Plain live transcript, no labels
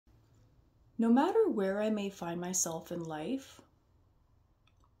No matter where I may find myself in life,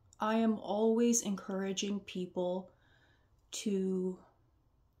 I am always encouraging people to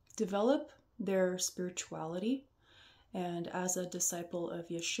develop their spirituality. And as a disciple of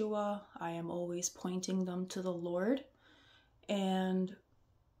Yeshua, I am always pointing them to the Lord. And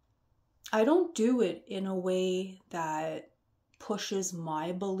I don't do it in a way that pushes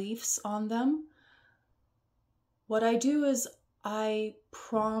my beliefs on them. What I do is I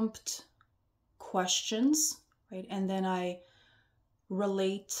prompt questions, right? And then I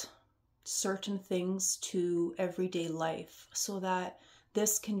relate certain things to everyday life so that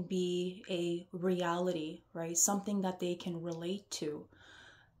this can be a reality, right? Something that they can relate to.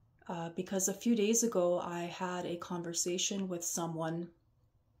 Because a few days ago, I had a conversation with someone,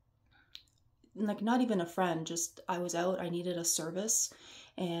 like not even a friend, just I was out, I needed a service,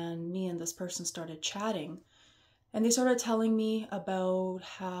 and me and this person started chatting. And they started telling me about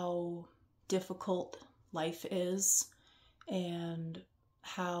how difficult life is and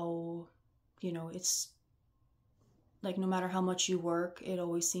how, it's like no matter how much you work, it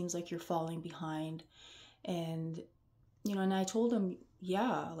always seems like you're falling behind. And, and I told them,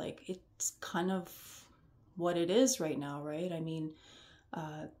 yeah, like it's kind of what it is right now, right? I mean,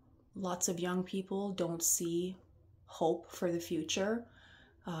 lots of young people don't see hope for the future,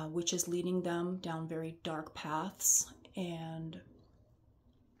 which is leading them down very dark paths. And,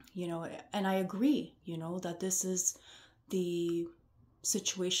 and I agree, that this is the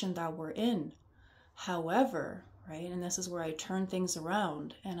situation that we're in. However, right, and this is where I turn things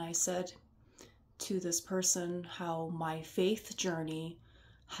around, and I said to this person how my faith journey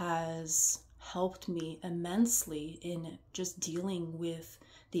has helped me immensely in just dealing with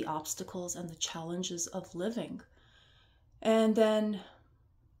the obstacles and the challenges of living. And then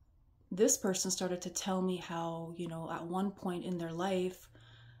this person started to tell me how, at one point in their life,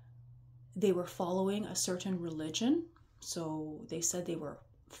 they were following a certain religion. So they said they were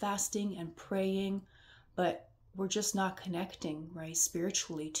fasting and praying, but we're just not connecting, right,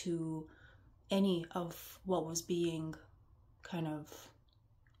 spiritually to any of what was being kind of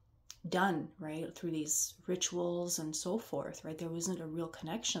done, right, through these rituals and so forth, right? There wasn't a real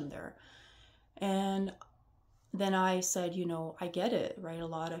connection there. And then I said, I get it, right? A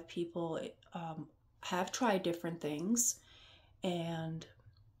lot of people have tried different things, and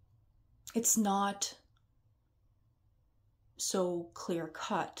it's not so clear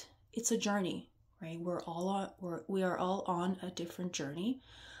cut. It's a journey, right? We are all on a different journey.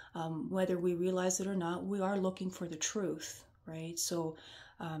 Whether we realize it or not, we are looking for the truth, right? So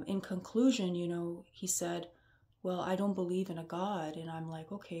in conclusion, he said, well, I don't believe in a God. And I'm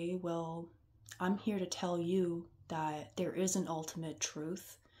like, okay, well, I'm here to tell you that there is an ultimate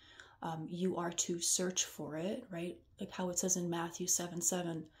truth. You are to search for it, right? Like how it says in Matthew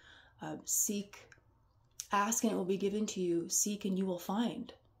 7:7, ask and it will be given to you, seek and you will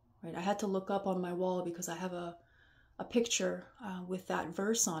find, right? I had to look up on my wall because I have a picture with that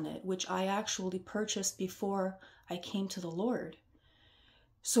verse on it, which I actually purchased before I came to the Lord.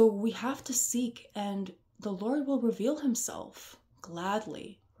 So we have to seek, and the Lord will reveal himself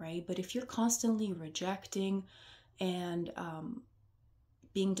gladly, right? But if you're constantly rejecting and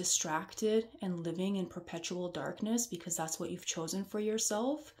being distracted and living in perpetual darkness because that's what you've chosen for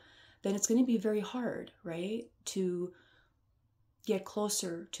yourself, then it's going to be very hard, right, to get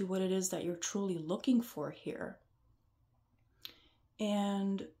closer to what it is that you're truly looking for here.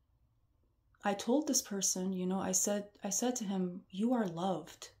 And I told this person, I said to him, you are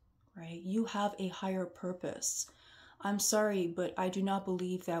loved, right? You have a higher purpose. I'm sorry, but I do not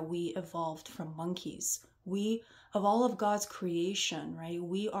believe that we evolved from monkeys. We, of all of God's creation, right,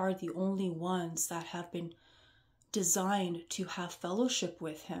 we are the only ones that have been designed to have fellowship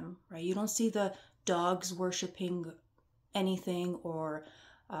with him, right? You don't see the dogs worshiping anything or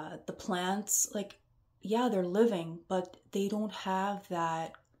the plants. Like, yeah, they're living, but they don't have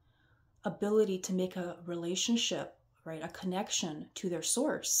that ability to make a relationship, right? A connection to their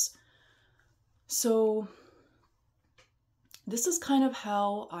source. So this is kind of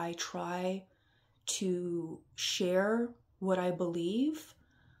how I try to share what I believe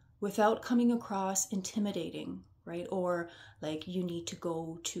without coming across intimidating, right? Or like you need to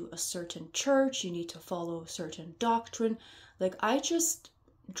go to a certain church, you need to follow a certain doctrine. Like I just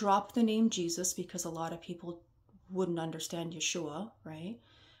drop the name Jesus because a lot of people wouldn't understand Yeshua, right?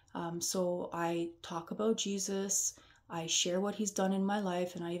 So I talk about Jesus, I share what he's done in my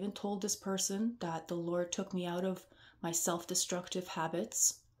life, and I even told this person that the Lord took me out of my self-destructive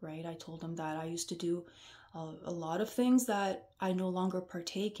habits, right? I told him that I used to do a lot of things that I no longer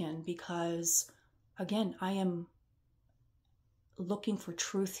partake in because, again, I am looking for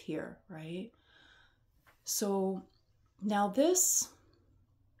truth here, right? So now this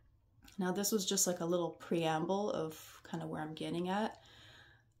was just like a little preamble of kind of where I'm getting at.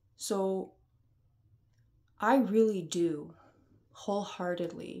 So I really do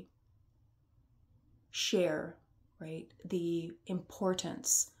wholeheartedly share, right, the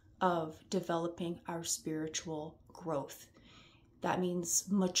importance of developing our spiritual growth. That means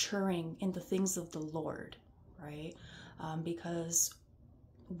maturing in the things of the Lord, right? Because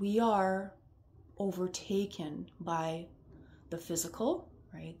we are overtaken by the physical,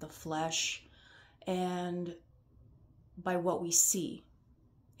 right, the flesh, and by what we see.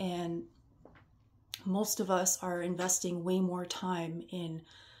 And most of us are investing way more time in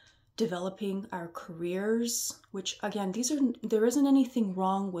developing our careers, which again, there isn't anything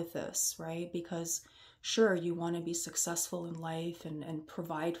wrong with this, right? Because sure, you want to be successful in life and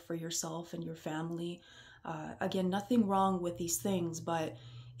provide for yourself and your family. Again, nothing wrong with these things, but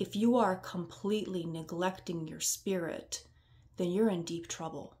if you are completely neglecting your spirit, then you're in deep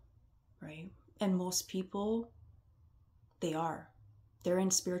trouble, right? And most people, they're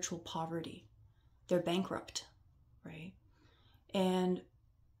in spiritual poverty. They're bankrupt, right? And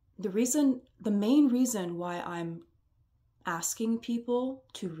the main reason why I'm asking people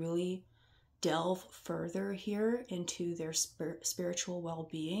to really delve further here into their spiritual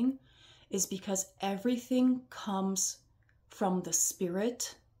well-being is because everything comes from the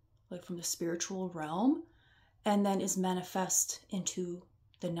spirit, like from the spiritual realm, and then is manifest into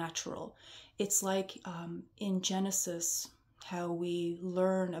the natural. It's like in Genesis, how we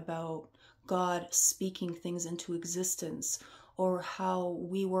learn about God speaking things into existence, or how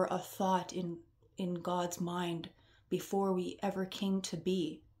we were a thought in God's mind before we ever came to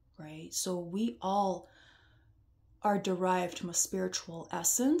be, right? So we all are derived from a spiritual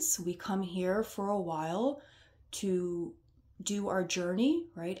essence. We come here for a while to do our journey,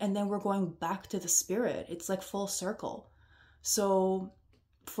 right? And then we're going back to the spirit. It's like full circle. So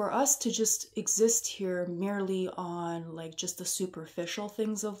for us to just exist here merely on like just the superficial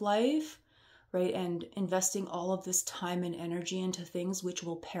things of life, right, and investing all of this time and energy into things which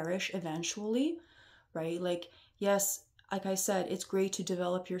will perish eventually, right? Like, yes, like I said, it's great to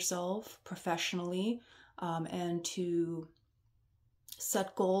develop yourself professionally, and to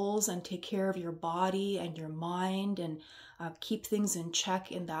set goals and take care of your body and your mind and keep things in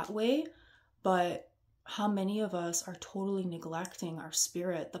check in that way. But how many of us are totally neglecting our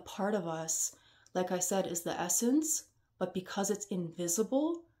spirit? The part of us, like I said, is the essence, but because it's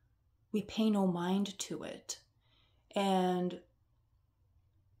invisible, we pay no mind to it. And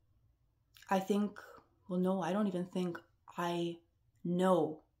I think, well, no, I don't even think I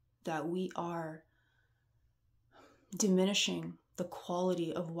know that we are diminishing the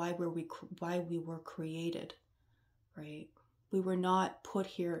quality of why we were created, right? We were not put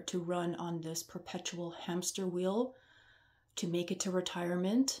here to run on this perpetual hamster wheel, to make it to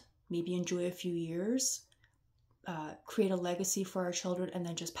retirement, maybe enjoy a few years, create a legacy for our children, and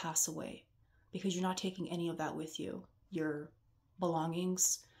then just pass away, because you're not taking any of that with you. Your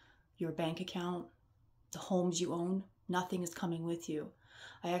belongings, your bank account, the homes you own, nothing is coming with you.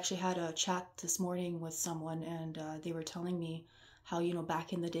 I actually had a chat this morning with someone, and they were telling me how, you know,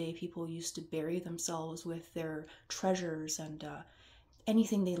 back in the day, people used to bury themselves with their treasures and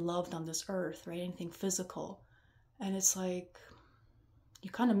anything they loved on this earth, right? Anything physical. And it's like,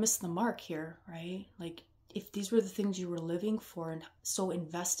 you kind of miss the mark here, right? Like, if these were the things you were living for and so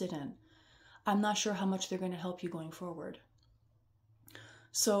invested in, I'm not sure how much they're going to help you going forward.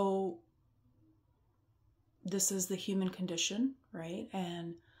 So this is the human condition, right?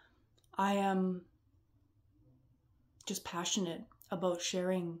 And I am just passionate about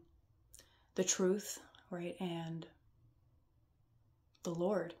sharing the truth, right? And the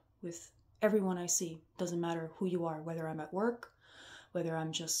Lord with everyone I see. Doesn't matter who you are, whether I'm at work, whether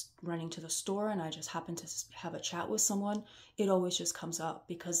I'm just running to the store and I just happen to have a chat with someone, it always just comes up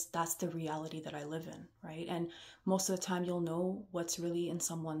because that's the reality that I live in, right? And most of the time you'll know what's really in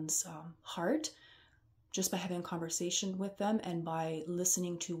someone's heart just by having a conversation with them and by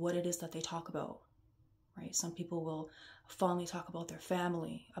listening to what it is that they talk about, right? Some people will fondly talk about their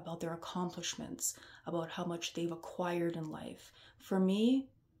family, about their accomplishments, about how much they've acquired in life. For me,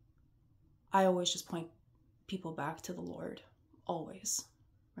 I always just point people back to the Lord, always,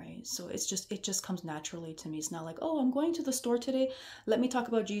 right? So it just comes naturally to me. It's not like, oh, I'm going to the store today, let me talk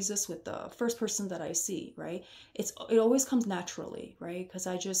about Jesus with the first person that I see, right? It always comes naturally, right? Because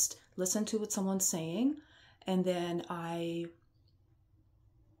I just listen to what someone's saying, and then I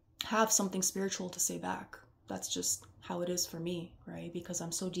have something spiritual to say back. That's just how it is for me, right? Because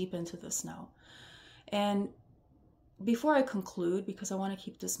I'm so deep into this now. And before I conclude, because I want to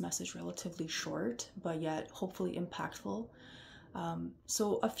keep this message relatively short, but yet hopefully impactful.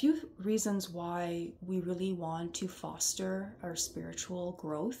 So a few reasons why we really want to foster our spiritual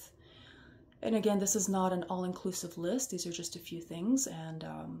growth. And again, this is not an all-inclusive list. These are just a few things. And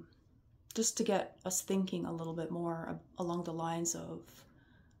just to get us thinking a little bit more along the lines of,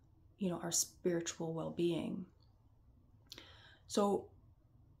 our spiritual well-being. So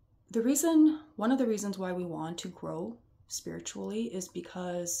one of the reasons why we want to grow spiritually is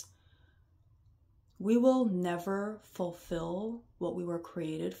because we will never fulfill what we were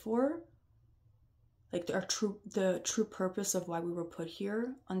created for, like the true purpose of why we were put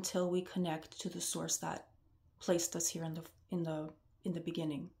here, until we connect to the source that placed us here in the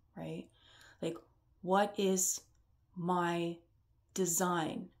beginning, right? Like, what is my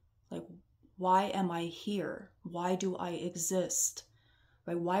design? Like, why am I here? Why do I exist?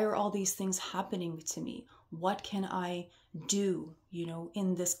 Right? Why are all these things happening to me? What can I do,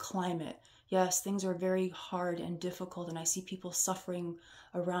 in this climate? Yes, things are very hard and difficult, and I see people suffering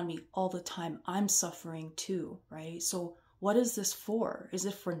around me all the time. I'm suffering too, right? So what is this for? Is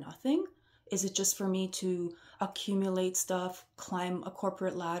it for nothing? Is it just for me to accumulate stuff, climb a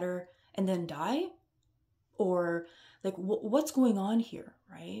corporate ladder, and then die? Or like, what's going on here,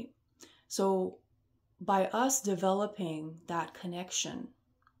 right? So by us developing that connection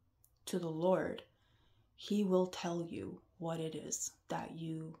to the Lord, He will tell you what it is that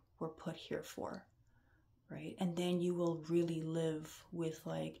you were put here for, right? And then you will really live with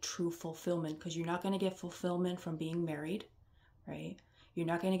like true fulfillment, because you're not going to get fulfillment from being married, right? You're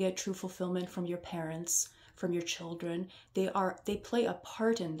not going to get true fulfillment from your parents, from your children. They play a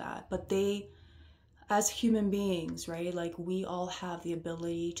part in that, but they, as human beings, right? Like, we all have the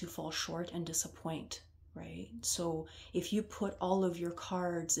ability to fall short and disappoint, right? So if you put all of your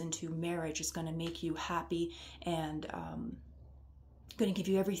cards into marriage, it's going to make you happy and going to give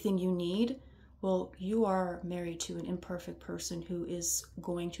you everything you need. Well, you are married to an imperfect person who is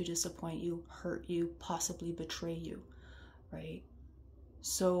going to disappoint you, hurt you, possibly betray you, right?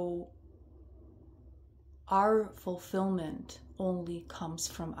 So our fulfillment only comes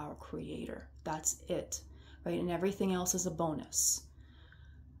from our Creator. That's it, right? And everything else is a bonus.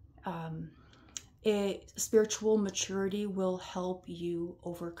 Spiritual maturity will help you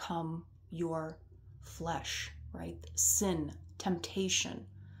overcome your flesh, right? Sin, temptation,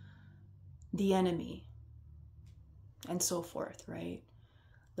 the enemy, and so forth, right?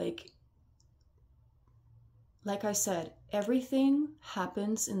 Like I said, everything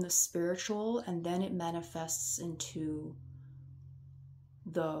happens in the spiritual, and then it manifests into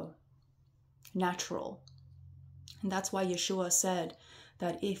the natural. And that's why Yeshua said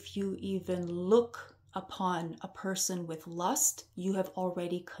that if you even look upon a person with lust, you have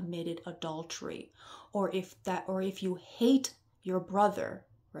already committed adultery. Or if you hate your brother,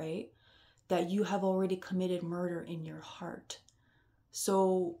 right, that you have already committed murder in your heart.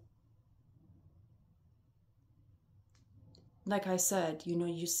 So like I said,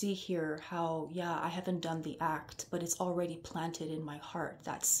 you see here how, I haven't done the act, but it's already planted in my heart,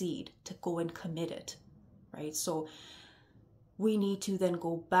 that seed, to go and commit it, right? So we need to then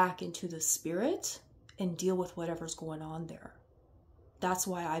go back into the spirit and deal with whatever's going on there. That's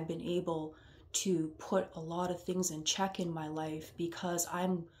why I've been able to put a lot of things in check in my life, because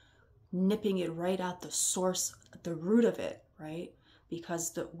I'm nipping it right at the source, the root of it, right?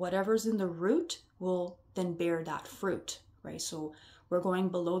 Because whatever's in the root will then bear that fruit, right? So we're going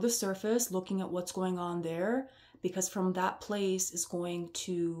below the surface, looking at what's going on there, because from that place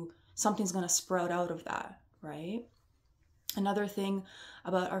something's going to sprout out of that, right? Another thing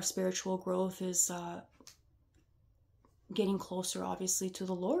about our spiritual growth is getting closer, obviously, to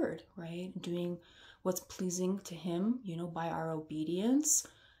the Lord, right? Doing what's pleasing to Him, by our obedience,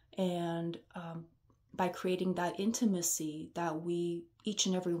 and by creating that intimacy that each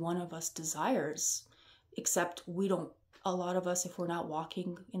and every one of us desires. Except a lot of us, if we're not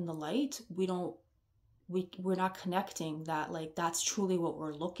walking in the light, we're not connecting that, like, that's truly what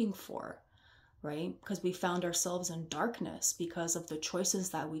we're looking for, right? Because we found ourselves in darkness because of the choices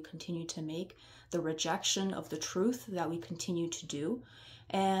that we continue to make, the rejection of the truth that we continue to do.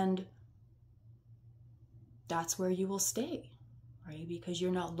 And that's where you will stay, right? Because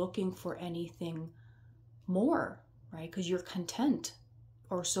you're not looking for anything more, right? Because you're content,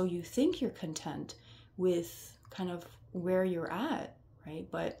 or so you think you're content with kind of where you're at, right?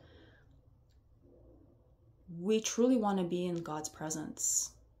 But we truly want to be in God's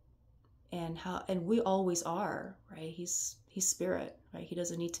presence, and we always are, right? He's spirit, right? He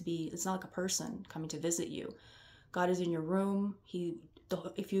doesn't need to be, it's not like a person coming to visit you. God is in your room. He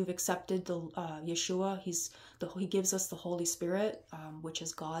if you've accepted the Yeshua, he gives us the Holy Spirit, which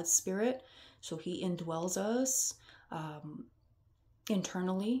is God's Spirit. So he indwells us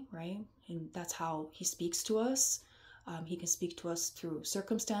internally, right? And that's how he speaks to us. He can speak to us through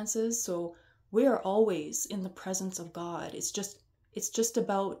circumstances. So we are always in the presence of God. It's just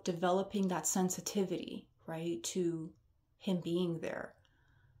about developing that sensitivity, right, to him being there.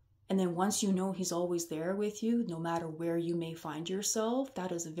 And then once you know he's always there with you, no matter where you may find yourself,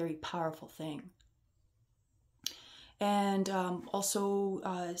 that is a very powerful thing. And also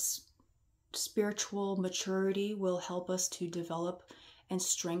spiritual maturity will help us to develop and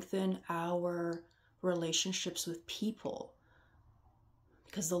strengthen our relationships with people,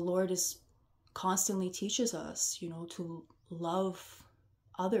 because the Lord is constantly teaches us, to love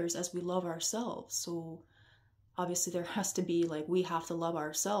others as we love ourselves. So obviously there has to be, like, we have to love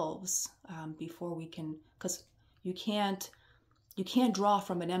ourselves before we can, because you can't draw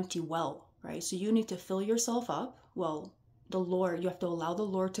from an empty well, right? So you need to fill yourself up. Well, you have to allow the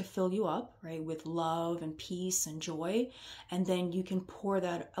Lord to fill you up, right, with love and peace and joy, and then you can pour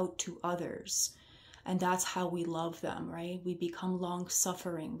that out to others. And that's how we love them, right? We become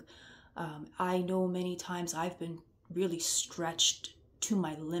long-suffering. I know many times I've been really stretched to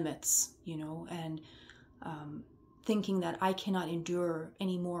my limits, and thinking that I cannot endure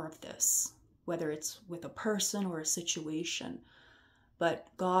any more of this, whether it's with a person or a situation. But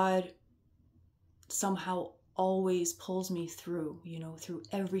God somehow always pulls me through, through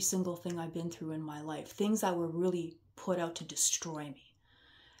every single thing I've been through in my life, things that were really put out to destroy me.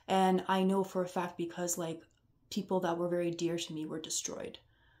 And I know for a fact because, like, people that were very dear to me were destroyed.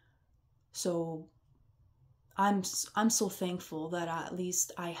 So I'm so thankful that at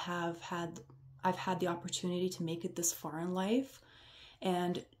least I've had the opportunity to make it this far in life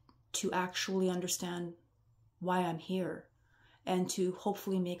and to actually understand why I'm here and to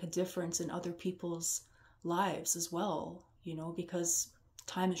hopefully make a difference in other people's lives as well, because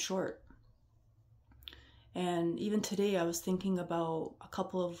time is short. And even today I was thinking about a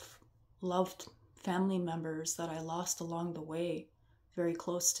couple of loved family members that I lost along the way, very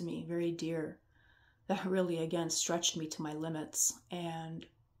close to me, very dear, that really, again, stretched me to my limits. And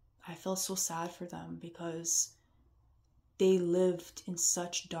I felt so sad for them because they lived in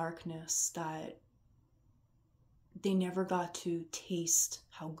such darkness that they never got to taste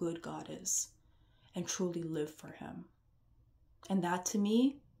how good God is and truly live for him. And that, to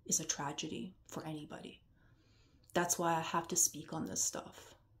me, is a tragedy for anybody. That's why I have to speak on this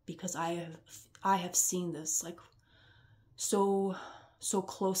stuff, because I have seen this, like, so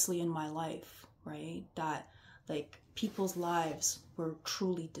closely in my life, right? That, like, people's lives were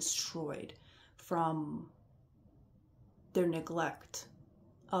truly destroyed from their neglect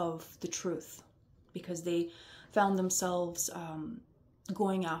of the truth, because they found themselves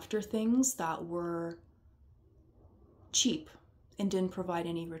going after things that were cheap and didn't provide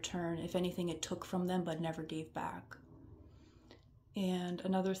any return. If anything, it took from them but never gave back. And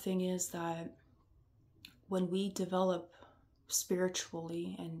another thing is that when we develop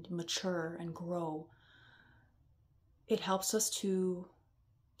spiritually and mature and grow, it helps us to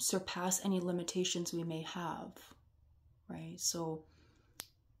surpass any limitations we may have, right? So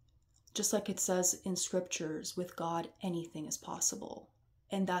just like it says in scriptures, with God, anything is possible.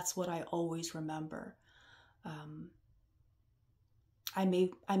 And that's what I always remember. I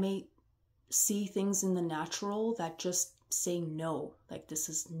may see things in the natural that just say no, like this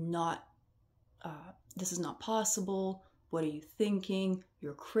is not possible. What are you thinking?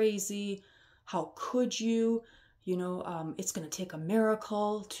 You're crazy. How could you? It's going to take a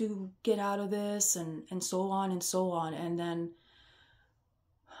miracle to get out of this, and so on and so on. And then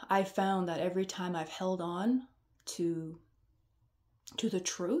I found that every time I've held on to the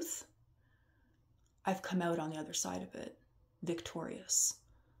truth, I've come out on the other side of it victorious.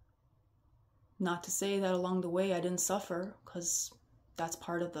 Not to say that along the way I didn't suffer, because that's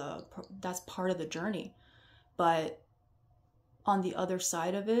part of the journey. But on the other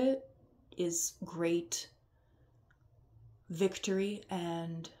side of it is great victory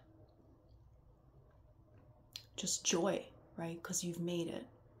and just joy, right? Because you've made it,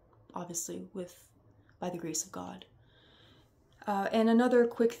 obviously, by the grace of God. And another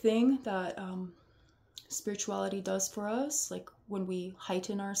quick thing that spirituality does for us, like when we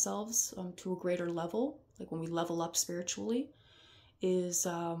heighten ourselves to a greater level, like when we level up spiritually, is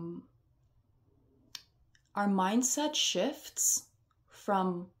our mindset shifts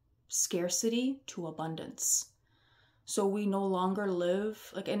from scarcity to abundance. So we no longer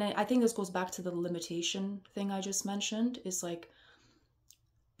live like, and I think this goes back to the limitation thing I just mentioned, is like,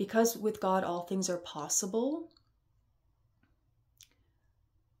 because with God all things are possible,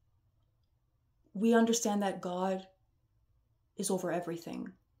 we understand that God is over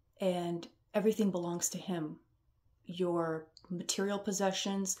everything and everything belongs to Him. Your material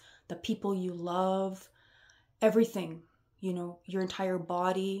possessions, the people you love, everything, your entire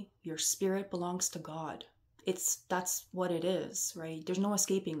body, your spirit belongs to God. That's what it is, right? There's no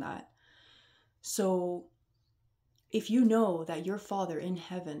escaping that. So if you know that your Father in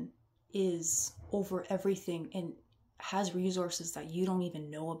heaven is over everything and has resources that you don't even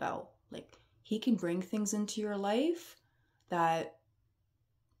know about, like He can bring things into your life that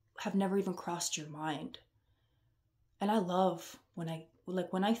have never even crossed your mind. And I love when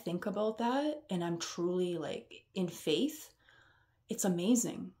I think about that and I'm truly like in faith, it's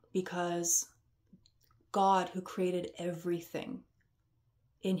amazing because God, who created everything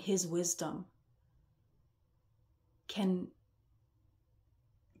in His wisdom, can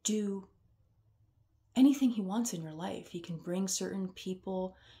do anything He wants in your life. He can bring certain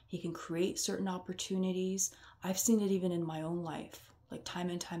people, He can create certain opportunities. I've seen it even in my own life, like time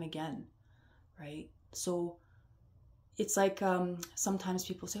and time again, right? So it's like sometimes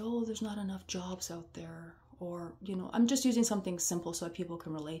people say, oh, there's not enough jobs out there. Or, I'm just using something simple so that people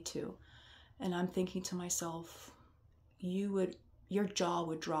can relate to. And I'm thinking to myself, your jaw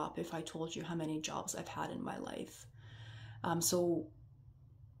would drop if I told you how many jobs I've had in my life. So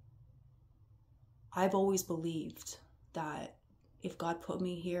I've always believed that if God put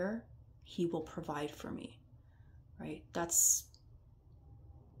me here, He will provide for me, right? That's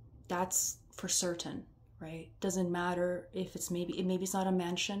for certain, right? Doesn't matter if maybe it's not a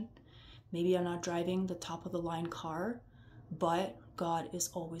mansion, maybe I'm not driving the top of the line car, but God is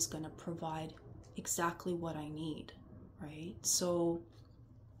always going to provide exactly what I need, right? So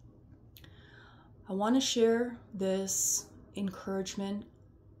I want to share this encouragement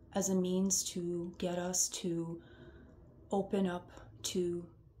as a means to get us to open up to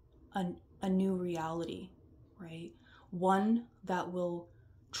a new reality, right? One that will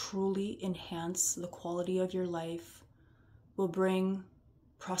truly enhance the quality of your life, will bring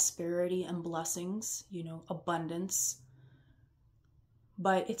prosperity and blessings, abundance.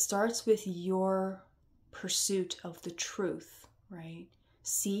 But it starts with your pursuit of the truth, right?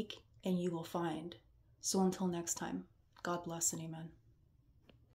 Seek and you will find. So until next time, God bless and amen.